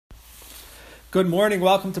Good morning.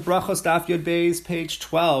 Welcome to Brachos Daf Yud Beis, page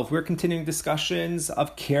 12. We're continuing discussions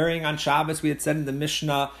of carrying on Shabbos. We had said in the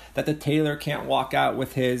Mishnah that the tailor can't walk out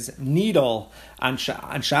with his needle on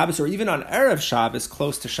Shabbos or even on Erev Shabbos,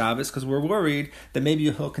 close to Shabbos, because we're worried that maybe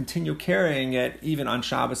he'll continue carrying it even on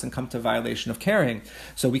Shabbos and come to violation of carrying.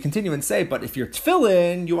 So we continue and say, but if you're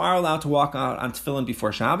tefillin, you are allowed to walk out on tefillin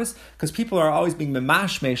before Shabbos, because people are always being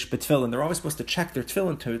memashmesh b'tefillin. They're always supposed to check their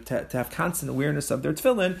tefillin to have constant awareness of their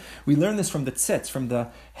tefillin. We learn this from the tzitz, from the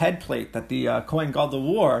head plate that the Kohen Gadol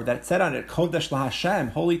wore, that said on it, Kodesh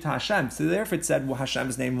LaHashem, holy to Hashem. So therefore it said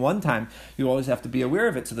Hashem's name one time. You always have to be aware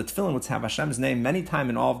of it. So the tefillin would have Hashem's name many times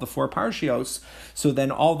in all of the four parshios. So then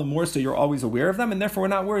all the more so you're always aware of them, and therefore we're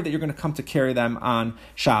not worried that you're going to come to carry them on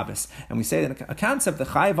Shabbos. And we say that a concept, the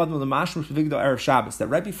Chayav Adon L'Mashmush B'Vigdo Erev Shabbos, that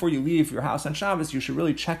right before you leave your house on Shabbos, you should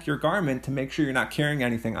really check your garment to make sure you're not carrying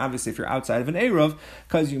anything, obviously if you're outside of an Eruv,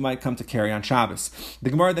 because you might come to carry on Shabbos. The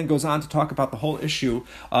Gemara then goes on to talk about the whole issue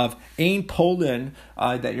of Ein Polin,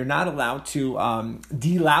 that you're not allowed to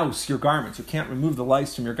delouse your garments. You can't remove the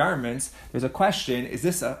lice from your garments. There's a question, is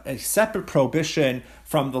this a separate prohibition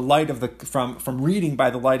from the light of the from reading by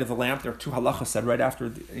the light of the lamp? There are two halachas said right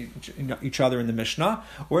after each other in the Mishnah,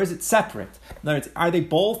 or is it separate? In other words, are they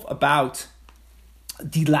both about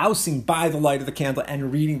delousing by the light of the candle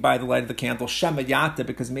and reading by the light of the candle, shema yata,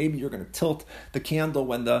 because maybe you're going to tilt the candle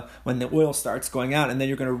when the oil starts going out, and then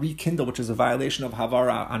you're going to rekindle, which is a violation of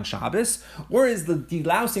havara on Shabbos? Or is the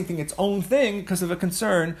delousing thing its own thing because of a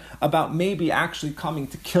concern about maybe actually coming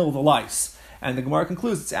to kill the lice? And the Gemara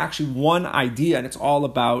concludes it's actually one idea, and it's all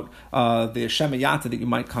about the shema yata, that you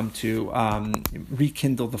might come to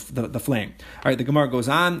rekindle the flame. All right, the Gemara goes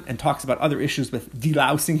on and talks about other issues with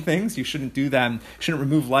delousing things. You shouldn't do them. You shouldn't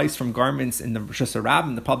remove lice from garments in the Rishus Harabim,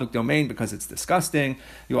 in the public domain, because it's disgusting.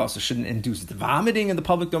 You also shouldn't induce vomiting in the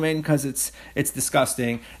public domain because it's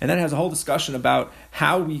disgusting. And then it has a whole discussion about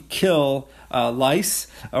how we kill lice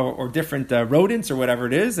or different rodents or whatever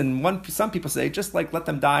it is. And some people say just like let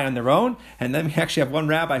them die on their own. And then we actually have one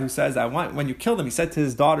rabbi who says, when you kill them, he said to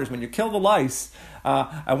his daughters, when you kill the lice,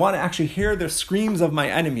 I want to actually hear the screams of my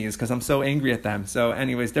enemies because I'm so angry at them. So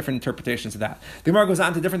anyways, different interpretations of that. The Gemara goes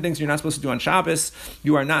on to different things you're not supposed to do on Shabbos.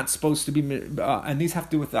 You are not supposed to be, and these have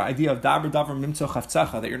to do with the idea of davar davar mimtzo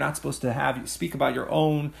chavtzacha, that you're not supposed to speak about your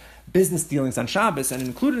own business dealings on Shabbos, and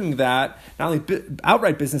including that, not only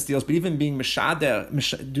outright business deals, but even being doing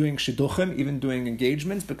shidduchim, even doing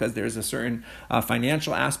engagements, because there's a certain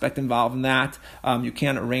financial aspect involved in that. You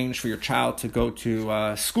can't arrange for your child to go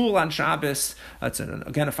to school on Shabbos. That's,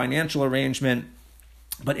 again, a financial arrangement.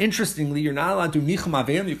 But interestingly, you're not allowed to do nichum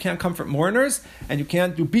avelim. You can't comfort mourners, and you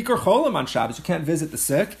can't do bikur cholim on Shabbos. You can't visit the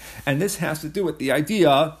sick. And this has to do with the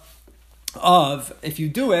idea of, if you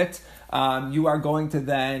do it, you are going to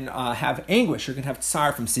then have anguish. You're going to have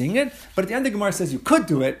tsar from seeing it. But at the end, the Gemara says you could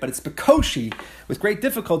do it, but it's bekoshi. With great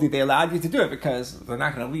difficulty, they allowed you to do it because they're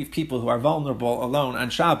not going to leave people who are vulnerable alone on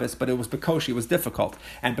Shabbos, but it was bekoshi, it was difficult.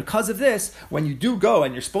 And because of this, when you do go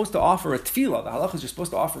and you're supposed to offer a tefillah, the halachah is you're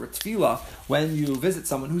supposed to offer a tefillah when you visit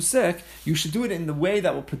someone who's sick, you should do it in the way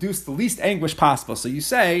that will produce the least anguish possible. So you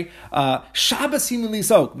say, Shabbos himili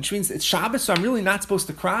zok, which means it's Shabbos, so I'm really not supposed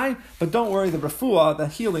to cry, but don't worry, the refuah, the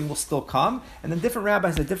healing will still come. And then different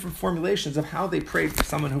rabbis had different formulations of how they prayed for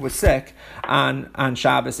someone who was sick on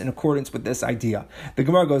Shabbos in accordance with this idea. The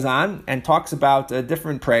Gemara goes on and talks about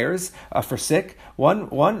different prayers for sick.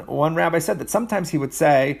 One rabbi said that sometimes he would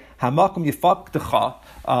say, Hamakum yifaktecha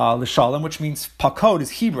l'shalom, which means pakod is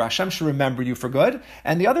Hebrew. Hashem should remember you for good.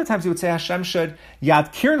 And the other times he would say Hashem should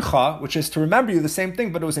yad kirncha, which is to remember you, the same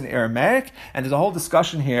thing, but it was in Aramaic. And there's a whole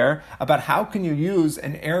discussion here about how can you use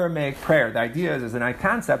an Aramaic prayer. The idea is a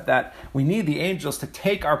concept that we need the angels to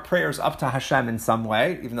take our prayers up to Hashem in some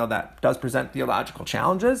way, even though that does present theological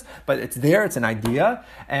challenges, but it's there, it's an idea.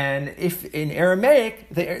 And if in Aramaic,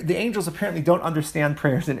 the angels apparently don't understand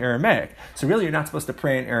prayers in Aramaic. So really you're not supposed to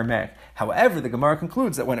pray in Aramaic. However, the Gemara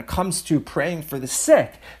concludes that when it comes to praying for the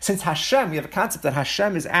sick, since Hashem, we have a concept that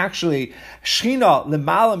Hashem is actually Shechina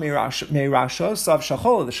lemala meirashosav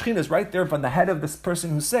shachol. The Shechina is right there from the head of this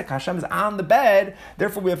person who's sick. Hashem is on the bed.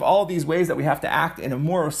 Therefore, we have all these ways that we have to act in a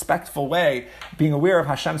more respectful way, being aware of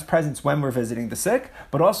Hashem's presence when we're visiting the sick.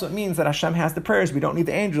 But also it means that Hashem has the prayers. We don't need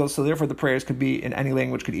the angels, so therefore the prayers could be in any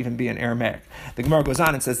language, could even be in Aramaic. The Gemara goes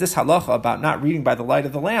on and says this halacha about not reading by the light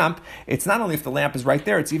of the lamp, it's not only if the lamp is right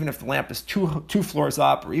there, it's even if the lamp is two floors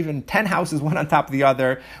up, or even 10 houses, one on top of the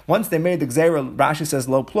other. Once they made the gzeira, Rashi says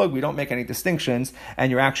low plug, we don't make any distinctions,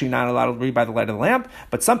 and you're actually not allowed to read by the light of the lamp.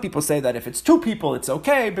 But some people say that if it's two people, it's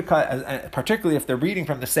okay, because particularly if they're reading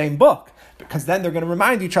from the same book, because then they're going to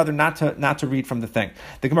remind each other not to read from the thing.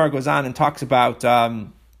 The Gemara goes on and talks about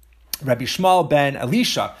Rabbi Shmuel ben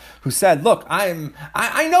Elisha, who said, "Look, I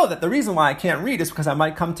know that the reason why I can't read is because I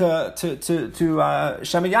might come to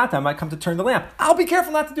Shemayata, I might come to turn the lamp. I'll be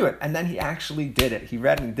careful not to do it." And then he actually did it. He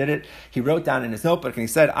read and did it. He wrote down in his notebook and he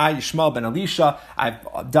said, "I, Yishmael ben Elisha,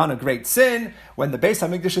 I've done a great sin. When the Beis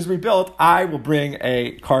Hamikdash is rebuilt, I will bring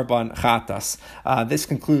a karban chatas." This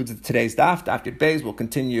concludes today's daf. Daf Yud Beis. We'll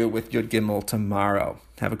continue with Yud Gimel tomorrow.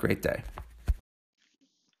 Have a great day.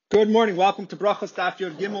 Good morning. Welcome to Brachos Daf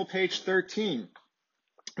Yud Gimel, page 13.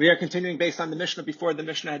 We are continuing based on the Mishnah before. The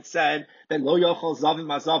Mishnah had said that lo yochel zavim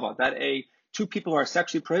mazava, that two people who are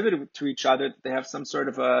sexually prohibited to each other, that they have some sort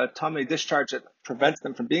of a tamei discharge that prevents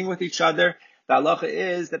them from being with each other. The halacha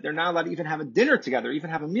is that they're not allowed to even have a dinner together, even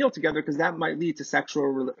have a meal together, because that might lead to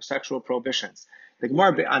sexual prohibitions. The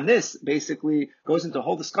Gemara on this basically goes into a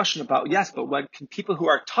whole discussion about, yes, but what can people who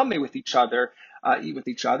are tamei with each other eat with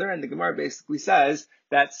each other? And the Gemara basically says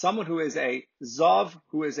that someone who is a zav,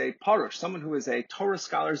 who is a parush, someone who is a Torah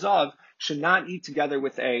scholar zav, should not eat together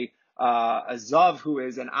with a zav who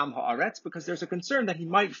is an am haaretz, because there's a concern that he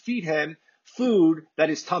might feed him food that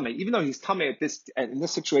is tamei, even though he's tamei in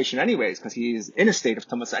this situation anyways, because he's in a state of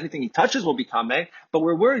tamei, so anything he touches will be tamei. But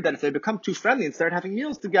we're worried that if they become too friendly and start having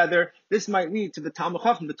meals together, this might lead to the Talmid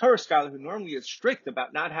Chacham, the Torah scholar, who normally is strict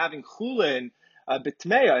about not having chulin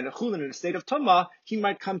b'tmeya and a chulin in a state of tumah, he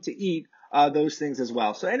might come to eat those things as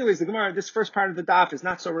well. So anyways, the Gemara, this first part of the daf is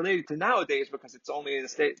not so related to nowadays, because it's only in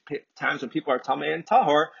the times when people are tamei and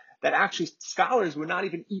tahor, that actually scholars would not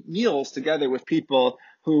even eat meals together with people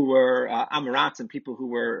who were amarats and people who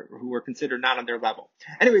were considered not on their level.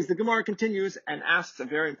 Anyways, the Gemara continues and asks a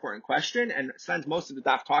very important question and spends most of the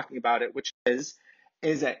daf talking about it, which is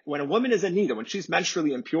that when a woman is a nida, when she's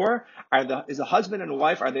menstrually impure, is a husband and a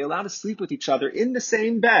wife, are they allowed to sleep with each other in the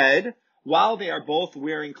same bed while they are both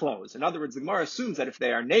wearing clothes? In other words, the Gemara assumes that if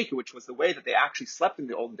they are naked, which was the way that they actually slept in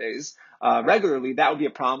the old days regularly, that would be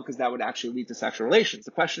a problem, because that would actually lead to sexual relations.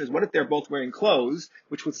 The question is, what if they're both wearing clothes,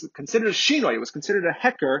 which was considered a shinoi, it was considered a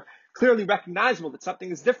heker, clearly recognizable that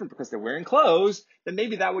something is different because they're wearing clothes, then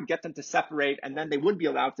maybe that would get them to separate, and then they would be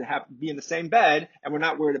allowed to be in the same bed, and we're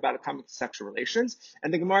not worried about it coming to sexual relations.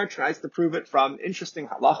 And the Gemara tries to prove it from interesting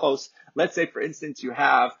halachos. Let's say, for instance, you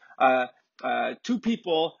have two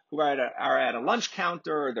people who are at a lunch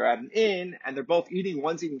counter, or they're at an inn, and they're both eating.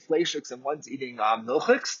 One's eating fleishiks and one's eating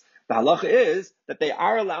milchiks. The halacha is that they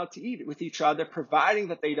are allowed to eat with each other, providing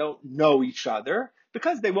that they don't know each other,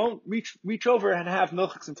 because they won't reach over and have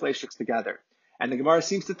milchiks and fleishiks together. And the Gemara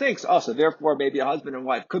seems to think, so therefore maybe a husband and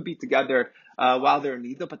wife could be together while they're in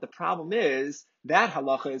nida. But the problem is that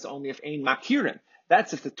halacha is only if ein makirin.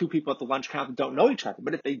 That's if the two people at the lunch counter don't know each other.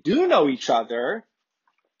 But if they do know each other,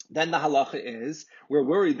 then the halacha is, we're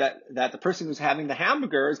worried that the person who's having the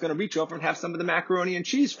hamburger is going to reach over and have some of the macaroni and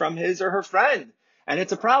cheese from his or her friend. And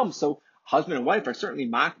it's a problem. So husband and wife are certainly,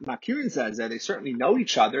 Makirin says that they certainly know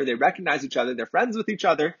each other, they recognize each other, they're friends with each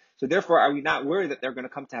other. So therefore, are we not worried that they're going to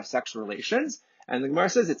come to have sexual relations? And the Gemara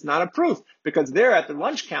says it's not a proof, because they're at the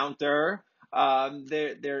lunch counter.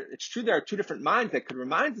 It's true there are two different minds that could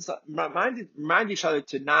remind each other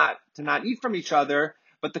to not eat from each other.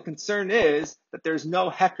 But the concern is that there's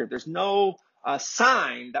no heker, there's no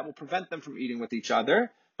sign that will prevent them from eating with each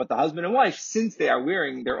other. But the husband and wife, since they are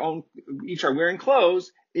wearing each are wearing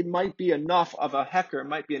clothes, it might be enough of a heker, it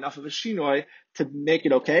might be enough of a shinoi to make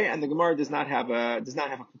it okay. And the Gemara does not have a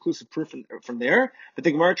conclusive proof from there. But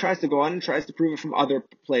the Gemara tries to go on and tries to prove it from other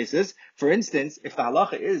places. For instance, if the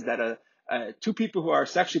halacha is that two people who are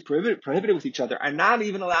sexually prohibited with each other are not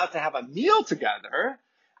even allowed to have a meal together,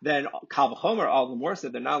 then Kal V'chomer, all the more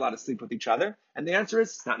said they're not allowed to sleep with each other. And the answer is,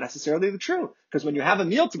 it's not necessarily the truth. Because when you have a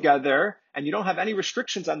meal together and you don't have any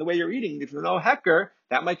restrictions on the way you're eating, if you're no heker,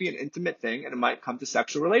 that might be an intimate thing and it might come to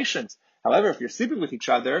sexual relations. However, if you're sleeping with each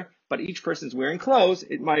other, but each person's wearing clothes,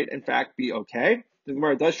 it might in fact be okay. The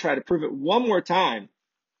Gemara does try to prove it one more time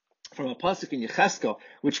from a pasuk in Yecheskel,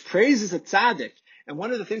 which praises a tzaddik. And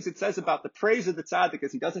one of the things it says about the praise of the tzaddik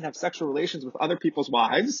is he doesn't have sexual relations with other people's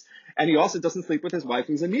wives, and he also doesn't sleep with his wife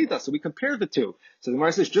who's a nida. So we compare the two. So the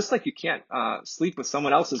Gemara says, just like you can't sleep with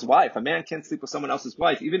someone else's wife, a man can't sleep with someone else's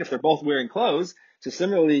wife, even if they're both wearing clothes. So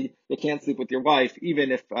similarly, you can't sleep with your wife,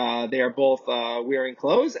 even if they are both wearing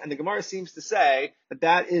clothes. And the Gemara seems to say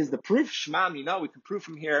that is the proof. Shema, we can prove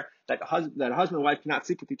from here that husband and wife cannot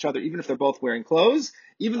sleep with each other, even if they're both wearing clothes.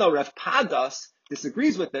 Even though Rav Padas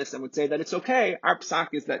disagrees with this and would say that it's okay, our psak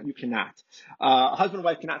is that you cannot. Husband and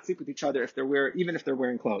wife cannot sleep with each other even if they're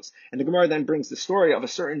wearing clothes. And the Gemara then brings the story of a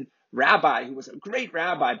certain rabbi who was a great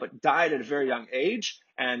rabbi but died at a very young age,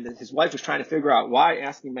 and his wife was trying to figure out why,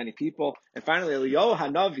 asking many people. And finally, Eliyahu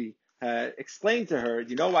Hanavi explained to her,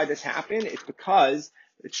 you know why this happened? It's because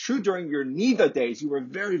it's true during your Nida days, you were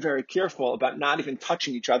very, very careful about not even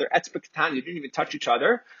touching each other. Etzba Ketana, you didn't even touch each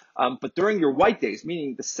other. But during your white days,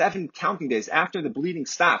 meaning the 7 counting days after the bleeding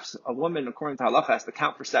stops, a woman, according to halacha, has to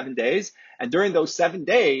count for 7 days. And during those 7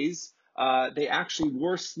 days, they actually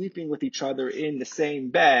were sleeping with each other in the same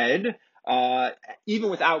bed, even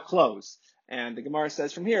without clothes. And the Gemara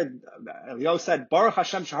says from here, Eliyahu said, Baruch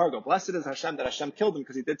Hashem Shahargo, blessed is Hashem that Hashem killed him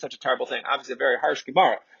because he did such a terrible thing. Obviously a very harsh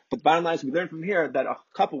Gemara. But the bottom line is we learn from here that a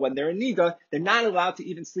couple, when they're in Nida, they're not allowed to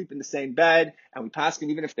even sleep in the same bed. And we pass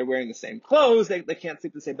even if they're wearing the same clothes, they can't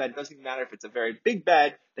sleep in the same bed. It doesn't even matter if it's a very big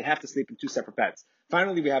bed, they have to sleep in 2 separate beds.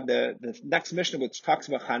 Finally, we have the next Mishnah, which talks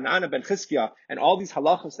about Hanana ben Chizkiah and all these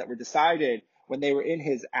halachos that were decided when they were in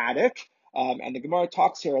his attic. And the Gemara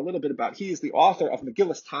talks here a little bit about, he is the author of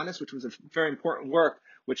Megillas Tanis, which was a very important work,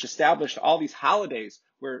 which established all these holidays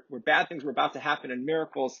where bad things were about to happen and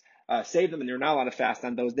miracles saved them, and they're not allowed to fast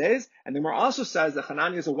on those days. And the Gemara also says that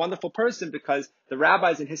Hanani is a wonderful person because the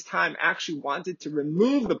rabbis in his time actually wanted to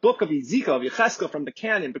remove the book of Ezekiel, of Yecheskel, from the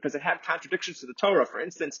canon because it had contradictions to the Torah. For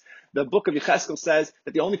instance, the book of Yecheskel says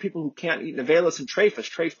that the only people who can't eat nevelos and treifas,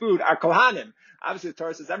 treif food, are Kohanim. Obviously, the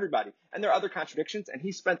Torah says everybody. And there are other contradictions, and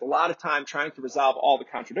he spent a lot of time trying to resolve all the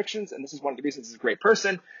contradictions, and this is one of the reasons he's a great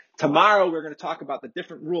person. Tomorrow, we're going to talk about the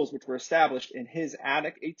different rules which were established in his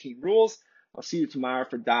attic, 18 rules. I'll see you tomorrow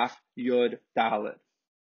for Daf Yud Dalet.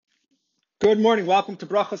 Good morning. Welcome to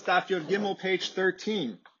Brachos Daf Yud Gimel, page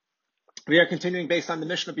 13. We are continuing based on the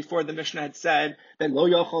Mishnah before. The Mishnah had said that Lo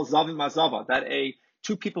Yochel Zavim Mazava, that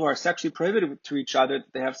two people who are sexually prohibited to each other,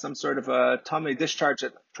 they have some sort of a tamei discharge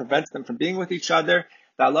that prevents them from being with each other.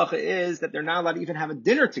 The halacha is that they're not allowed to even have a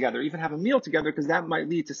dinner together, even have a meal together, because that might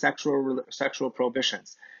lead to sexual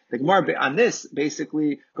prohibitions. The Gemara on this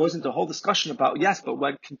basically goes into a whole discussion about, yes, but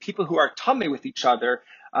what can people who are tamei with each other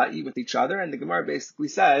eat with each other? And the Gemara basically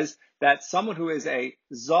says that someone who is a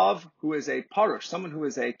zav, who is a parush, someone who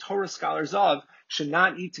is a Torah scholar zav, should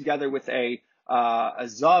not eat together with a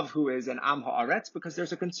zav who is an am haaretz, because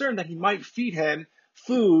there's a concern that he might feed him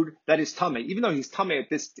food that is tamei, even though he's tamei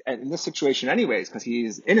in this situation anyways, because he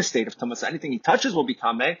is in a state of tamei, so anything he touches will be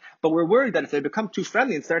tamei. But we're worried that if they become too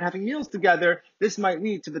friendly and start having meals together, this might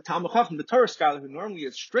lead to the Talmud Chacham, the Torah scholar, who normally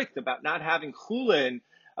is strict about not having chulin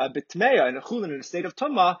b'tmeya and a chulin in a state of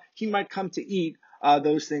tamei, he might come to eat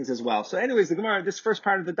those things as well. So anyways, the Gemara, this first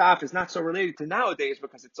part of the daf is not so related to nowadays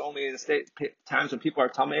because it's only in the times when people are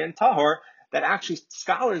tamei and tahor, that actually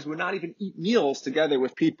scholars would not even eat meals together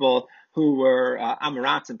with people who were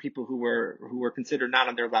Amarats and people who were considered not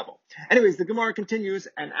on their level. Anyways, the Gemara continues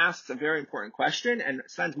and asks a very important question and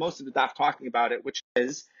spends most of the daf talking about it, which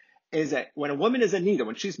is that when a woman is a nida,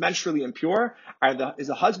 when she's menstrually impure, is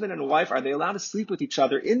a husband and a wife, are they allowed to sleep with each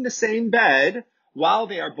other in the same bed while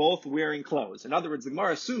they are both wearing clothes? In other words, the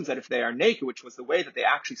Gemara assumes that if they are naked, which was the way that they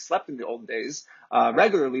actually slept in the old days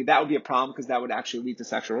regularly, that would be a problem because that would actually lead to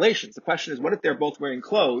sexual relations. The question is, what if they're both wearing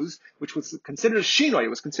clothes, which was considered a shinoi, it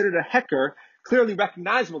was considered a heker, clearly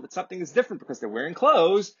recognizable that something is different because they're wearing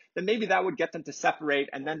clothes, then maybe that would get them to separate,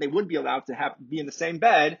 and then they would be allowed to be in the same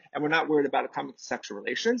bed, and we're not worried about it coming to sexual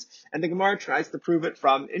relations. And the Gemara tries to prove it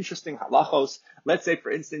from interesting halachos. Let's say,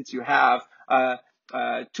 for instance, you have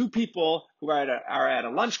two people who are at a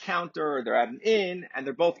lunch counter, or they're at an inn, and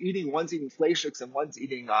they're both eating, one's eating fleishiks and one's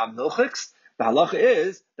eating milchiks. The halacha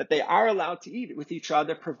is that they are allowed to eat with each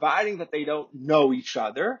other, providing that they don't know each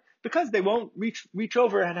other, because they won't reach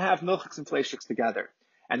over and have milchiks and fleishiks together.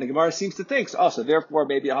 And the Gemara seems to think, so therefore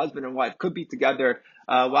maybe a husband and wife could be together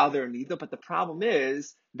while they're in nida, but the problem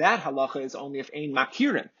is that halacha is only if ein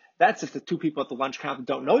makirin. That's if the two people at the lunch counter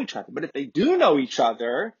don't know each other. But if they do know each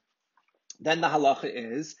other, then the halacha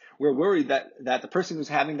is, we're worried that the person who's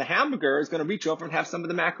having the hamburger is going to reach over and have some of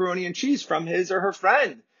the macaroni and cheese from his or her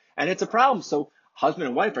friend. And it's a problem. So husband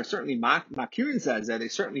and wife are certainly, Makirin says that they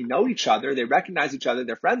certainly know each other, they recognize each other,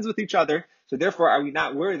 they're friends with each other. So therefore, are we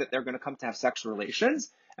not worried that they're going to come to have sexual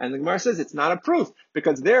relations? And the Gemara says it's not a proof,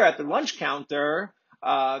 because they're at the lunch counter.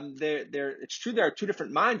 It's true there are two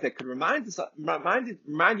different minds that could remind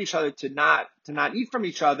each other to not eat from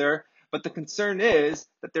each other. But the concern is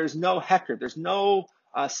that there's no heker, there's no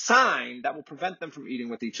sign that will prevent them from eating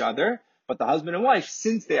with each other. But the husband and wife,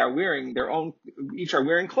 since they are wearing each are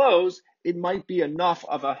wearing clothes, it might be enough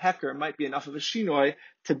of a heker, it might be enough of a shinoi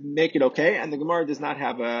to make it okay. And the Gemara does not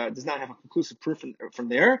have a conclusive proof from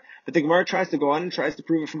there. But the Gemara tries to go on and tries to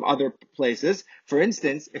prove it from other places. For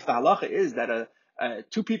instance, if the halacha is that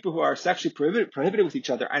two people who are sexually prohibited with each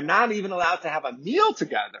other are not even allowed to have a meal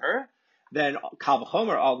together, then Kal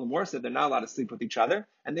V'chomer, all the more so they're not allowed to sleep with each other.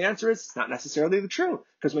 And the answer is it's not necessarily the true.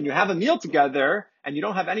 Because when you have a meal together and you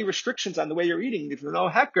don't have any restrictions on the way you're eating, if you're no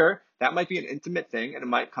hecker, that might be an intimate thing and it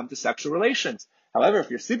might come to sexual relations. However, if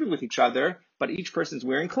you're sleeping with each other, but each person's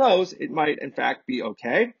wearing clothes, it might in fact be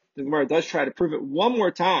okay. The Gemara does try to prove it one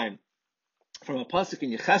more time from a pasuk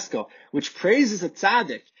in Yecheskel, which praises a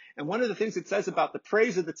tzaddik. And one of the things it says about the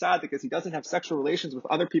praise of the tzaddik is he doesn't have sexual relations with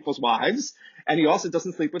other people's wives, and he also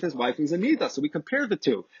doesn't sleep with his wife who's a nida. So we compare the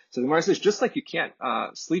two. So the Gemara says, just like you can't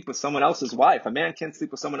sleep with someone else's wife, a man can't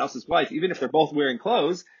sleep with someone else's wife, even if they're both wearing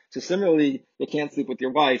clothes. So similarly, you can't sleep with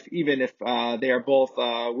your wife, even if they are both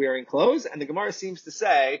wearing clothes. And the Gemara seems to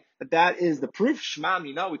say that that is the proof. Shema,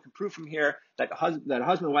 we can prove from here that husband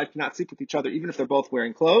and wife cannot sleep with each other, even if they're both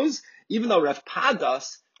wearing clothes. Even though Rav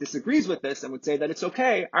Padas disagrees with this and would say that it's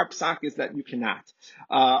okay, our psak is that you cannot.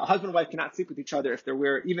 A husband and wife cannot sleep with each other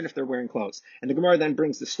even if they're wearing clothes. And the Gemara then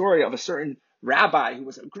brings the story of a certain rabbi who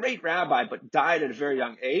was a great rabbi but died at a very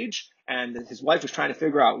young age, and his wife was trying to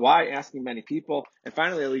figure out why, asking many people. And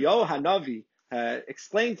finally, Eliyahu Hanavi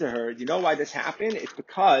explained to her, you know why this happened? It's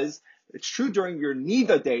because it's true during your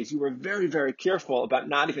Nida days, you were very, very careful about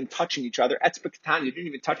not even touching each other. Etzba Katan, you didn't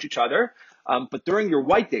even touch each other. But during your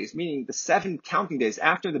white days, meaning the 7 counting days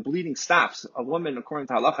after the bleeding stops, a woman, according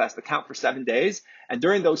to halacha, has to count for 7 days. And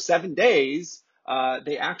during those 7 days,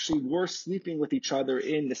 they actually were sleeping with each other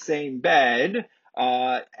in the same bed,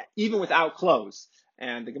 even without clothes.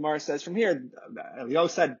 And the Gemara says from here, Eliyahu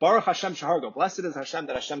said, Baruch Hashem Shahargo, blessed is Hashem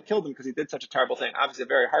that Hashem killed him because he did such a terrible thing. Obviously a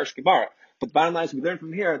very harsh Gemara. But the bottom line is we learn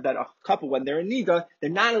from here that a couple, when they're in Nida, they're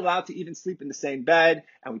not allowed to even sleep in the same bed.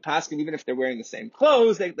 And we pass them, even if they're wearing the same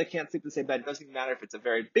clothes, they can't sleep in the same bed. It doesn't even matter if it's a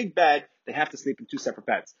very big bed. They have to sleep in 2 separate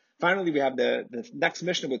beds. Finally, we have the next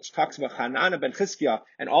Mishnah, which talks about Hanana ben Chizkiah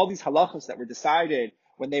and all these halachos that were decided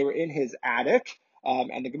when they were in his attic.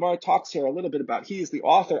 And the Gemara talks here a little bit about, he is the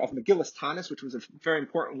author of Megillas Tanis, which was a very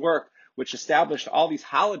important work, which established all these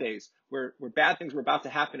holidays where bad things were about to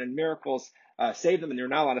happen and miracles saved them, and they're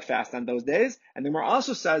not allowed to fast on those days. And the Gemara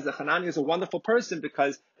also says that Hanani is a wonderful person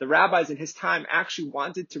because the rabbis in his time actually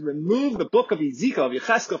wanted to remove the book of Ezekiel, of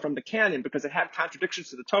Yecheskel, from the canon because it had contradictions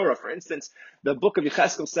to the Torah. For instance, the book of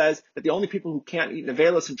Yecheskel says that the only people who can't eat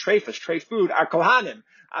nevelos and treifas, treif food, are Kohanim.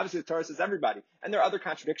 Obviously, the Torah says everybody. And there are other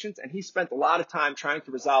contradictions, and he spent a lot of time trying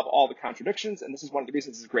to resolve all the contradictions, and this is one of the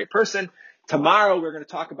reasons he's a great person. Tomorrow, we're going to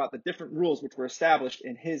talk about the different rules which were established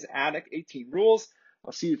in his attic, 18 rules.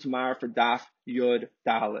 I'll see you tomorrow for Daf Yud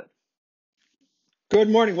Dalet. Good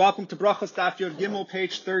morning. Welcome to Brachos Daf Yud Gimel,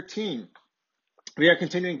 page 13. We are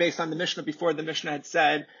continuing based on the Mishnah before. The Mishnah had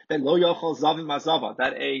said that Lo Yochel Zavim Mazava,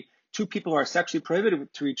 that two people who are sexually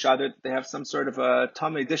prohibited to each other, they have some sort of a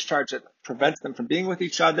tamei discharge that prevents them from being with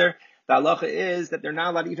each other. The halacha is that they're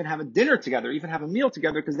not allowed to even have a dinner together, even have a meal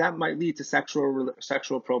together, because that might lead to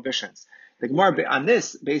sexual prohibitions. The Gemara on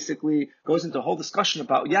this basically goes into a whole discussion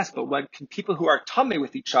about, yes, but what can people who are tamei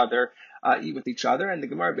with each other eat with each other? And the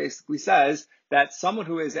Gemara basically says that someone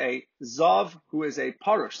who is a zav, who is a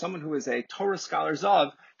parush, someone who is a Torah scholar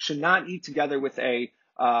zav, should not eat together with a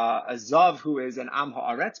zav who is an am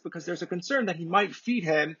haaretz, because there's a concern that he might feed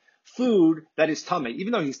him food that is tamei,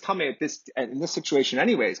 even though he's tamei in this situation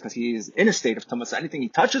anyways, because he is in a state of tamei, so anything he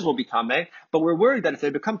touches will be tamei. But we're worried that if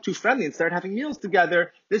they become too friendly and start having meals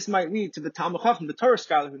together, this might lead to the Talmud Chacham, the Torah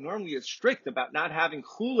scholar, who normally is strict about not having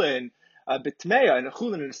chulin b'tmeya and a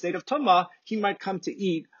chulin in a state of tamei, he might come to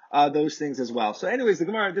eat those things as well. So anyways, the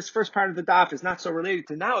Gemara, this first part of the daf is not so related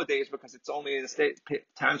to nowadays because it's only in the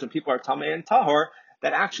times when people are tamei and tahor,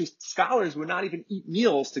 that actually scholars would not even eat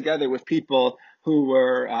meals together with people who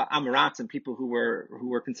were Amarats and people who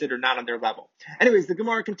were considered not on their level. Anyways, the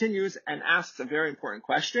Gemara continues and asks a very important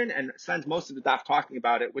question and spends most of the daf talking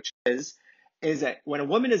about it, which is that when a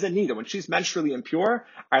woman is a nida, when she's menstrually impure,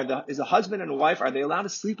 is a husband and a wife, are they allowed to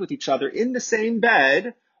sleep with each other in the same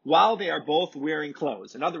bed while they are both wearing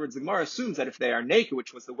clothes? In other words, the Gemara assumes that if they are naked,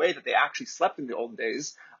 which was the way that they actually slept in the old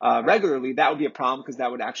days regularly, that would be a problem because that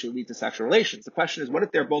would actually lead to sexual relations. The question is, what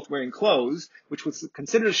if they're both wearing clothes, which was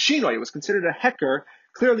considered a shinoi, it was considered a hecker,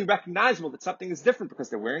 clearly recognizable that something is different because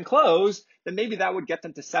they're wearing clothes, then maybe that would get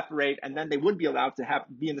them to separate, and then they would be allowed to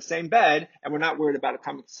be in the same bed, and we're not worried about it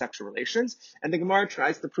coming to sexual relations. And the Gemara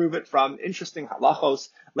tries to prove it from interesting halachos.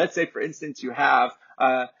 Let's say, for instance, you have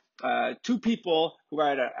two people who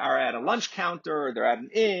are at a lunch counter, or they're at an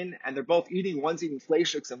inn, and they're both eating, one's eating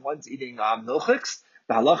fleishiks and one's eating milchiks.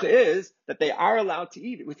 The halacha is that they are allowed to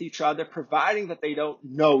eat with each other, providing that they don't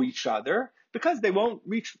know each other, because they won't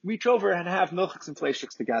reach over and have milchiks and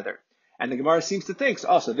fleishiks together. And the Gemara seems to think,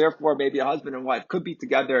 so therefore maybe a husband and wife could be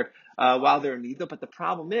together while they're in nida. But the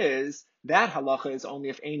problem is that halacha is only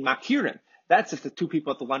if ein makirin. That's if the two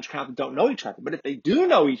people at the lunch counter don't know each other. But if they do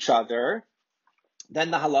know each other, then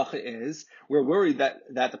the halacha is we're worried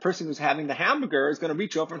that the person who's having the hamburger is going to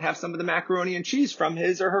reach over and have some of the macaroni and cheese from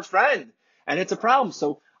his or her friend, and it's a problem.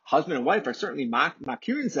 So husband and wife are certainly,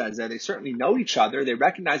 Makirin says that they certainly know each other, they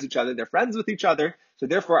recognize each other, they're friends with each other. So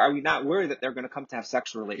therefore, are we not worried that they're going to come to have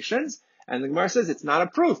sexual relations? And the Gemara says it's not a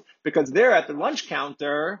proof, because they're at the lunch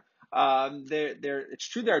counter. It's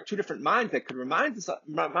true there are two different minds that could remind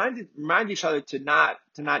each other to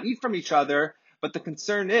not eat from each other. But the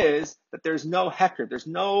concern is that there's no heker, there's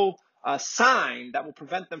no sign that will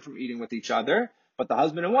prevent them from eating with each other. But the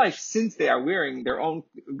husband and wife, since they are wearing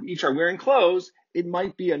each are wearing clothes, it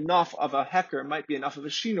might be enough of a heker, it might be enough of a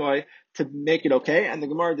shinoi to make it okay. And the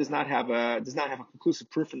Gemara does not have a conclusive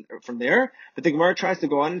proof from there. But the Gemara tries to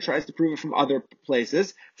go on and tries to prove it from other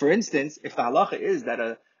places. For instance, if the halacha is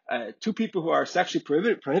that two people who are sexually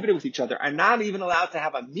prohibited with each other are not even allowed to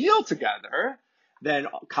have a meal together, then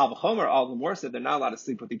Kal V'chomer, all the more said they're not allowed to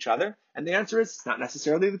sleep with each other. And the answer is it's not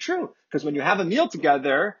necessarily the true. Because when you have a meal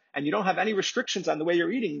together and you don't have any restrictions on the way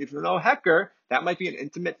you're eating, if there's no heker, that might be an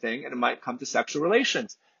intimate thing and it might come to sexual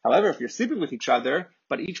relations. However, if you're sleeping with each other,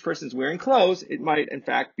 but each person's wearing clothes, it might in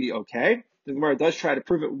fact be okay. The Gemara does try to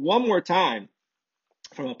prove it one more time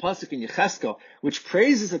from a pasuk in Yecheskel, which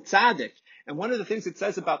praises a tzaddik. And one of the things it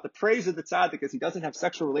says about the praise of the tzaddik is he doesn't have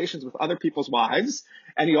sexual relations with other people's wives,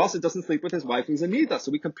 and he also doesn't sleep with his wife who's a nida.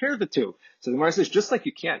 So we compare the two. So the Gemara says, just like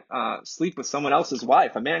you can't sleep with someone else's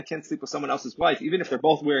wife, a man can't sleep with someone else's wife, even if they're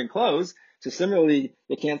both wearing clothes. So similarly,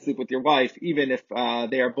 you can't sleep with your wife, even if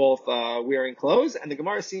they are both wearing clothes. And the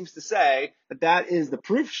Gemara seems to say that is the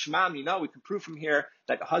proof. Shema, we can prove from here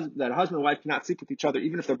that husband and wife cannot sleep with each other,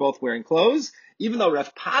 even if they're both wearing clothes. Even though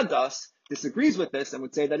Rav Padas disagrees with this and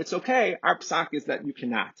would say that it's okay, our psak is that you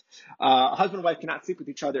cannot. A husband and wife cannot sleep with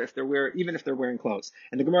each other even if they're wearing clothes.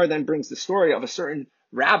 And the Gemara then brings the story of a certain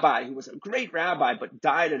rabbi who was a great rabbi but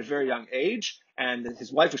died at a very young age, and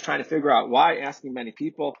his wife was trying to figure out why, asking many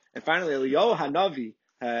people. And finally, Eliyahu Hanavi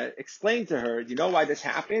explained to her, you know why this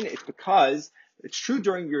happened? It's because it's true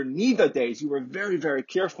during your nida days, you were very, very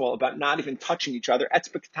careful about not even touching each other.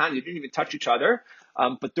 Etzba Katan, you didn't even touch each other.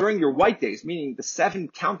 But during your white days, meaning the 7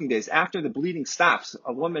 counting days after the bleeding stops,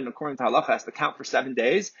 a woman, according to halacha, has to count for 7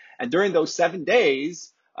 days. And during those 7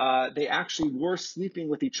 days, they actually were sleeping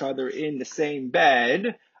with each other in the same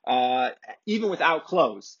bed, even without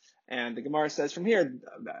clothes. And the Gemara says from here,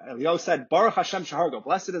 Eliyahu said, Baruch Hashem Shahargo,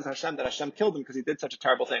 blessed is Hashem that Hashem killed him because he did such a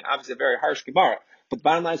terrible thing. Obviously a very harsh Gemara. But the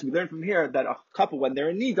bottom line is we learn from here that a couple, when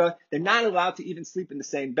they're in nida, they're not allowed to even sleep in the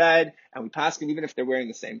same bed. And we pass them, even if they're wearing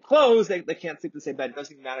the same clothes, they can't sleep in the same bed. It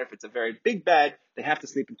doesn't even matter if it's a very big bed, they have to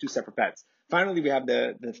sleep in 2 separate beds. Finally, we have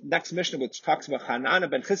the next Mishnah, which talks about Hanana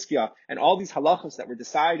ben Chizkiah and all these halachos that were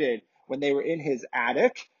decided when they were in his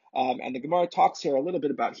attic. And the Gemara talks here a little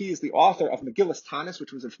bit about, he is the author of Megillas Tanis,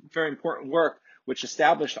 which was a very important work, which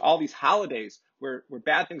established all these holidays where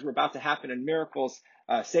bad things were about to happen and miracles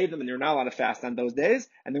saved them, and they're not allowed to fast on those days.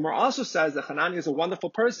 And the Gemara also says that Hanani is a wonderful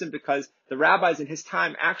person because the rabbis in his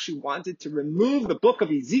time actually wanted to remove the book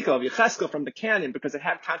of Ezekiel, of Yecheskel, from the canon because it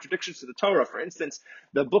had contradictions to the Torah. For instance,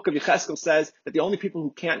 the book of Yecheskel says that the only people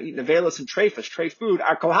who can't eat nevelos and treifas, treif food,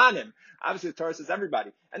 are Kohanim. Obviously, the Torah says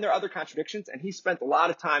everybody. And there are other contradictions, and he spent a lot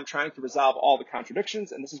of time trying to resolve all the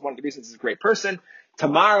contradictions, and this is one of the reasons he's a great person.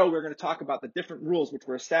 Tomorrow, we're going to talk about the different rules which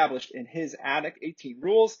were established in his attic, 18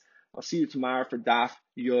 rules. I'll see you tomorrow for Daf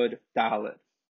Yud Dalet.